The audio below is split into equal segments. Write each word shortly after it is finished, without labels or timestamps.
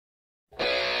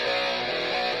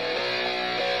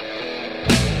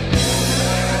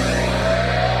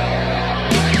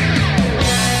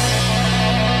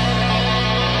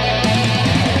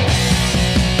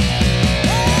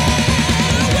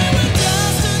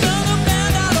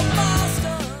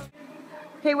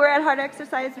Hey, we're at Hard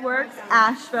Exercise Works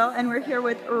Asheville, and we're here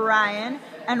with Ryan.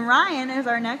 And Ryan is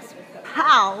our next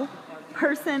POW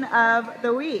Person of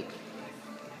the Week.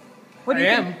 What do you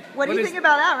think? What do you think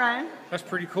about that, Ryan? That's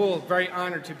pretty cool. Very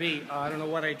honored to be. I don't know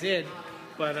what I did,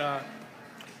 but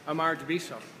I'm honored to be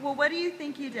so. Well, what do you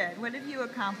think you did? What have you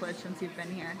accomplished since you've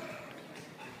been here?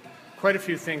 Quite a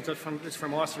few things. It's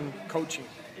from awesome coaching.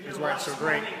 Is why it's so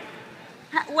great.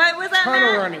 What was that? Ton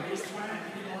of running.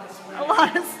 A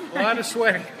lot of sweat. A lot of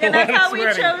sweating. And that's how we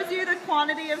chose you, the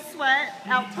quantity of sweat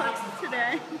outputs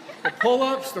today. The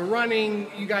pull-ups, the running,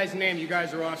 you guys name. You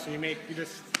guys are awesome. You make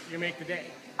the day.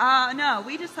 No,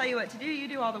 we just tell you what to do. You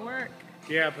do all the work.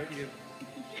 Yeah, but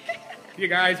you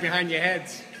guys behind your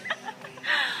heads.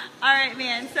 All right,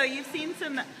 man. So you've seen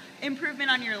some improvement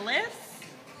on your lifts?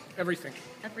 Everything.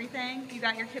 Everything? You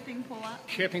got your kipping pull-ups?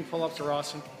 Kipping pull-ups are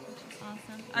awesome.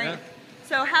 Awesome. All right.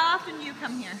 So how often do you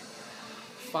come here?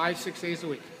 5-6 days a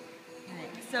week. All right.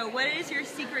 So what is your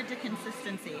secret to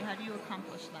consistency? How do you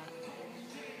accomplish that?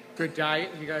 Good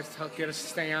diet. You guys get us to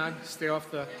stay on, stay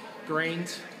off the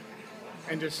grains,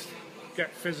 and just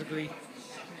get physically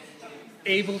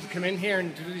able to come in here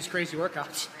and do these crazy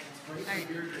workouts. All right.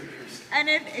 And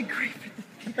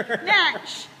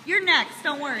next, you're next.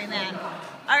 Don't worry, man.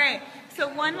 All right.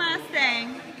 So one last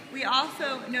thing. We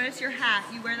also notice your hat.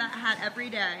 You wear that hat every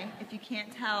day. If you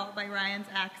can't tell by Ryan's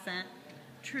accent,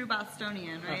 true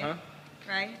Bostonian, right? Uh-huh.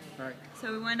 Right? Right.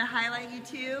 So we wanted to highlight you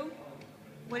too.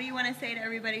 What do you want to say to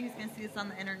everybody who's going to see this on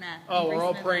the internet? Oh, we're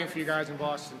all praying for you guys in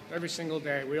Boston every single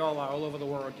day. We all are, all over the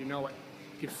world. You know it.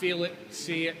 You can feel it,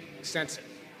 see it, sense it.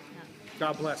 Yeah.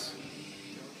 God bless.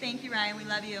 Thank you, Ryan. We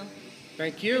love you.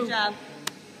 Thank you. Good job.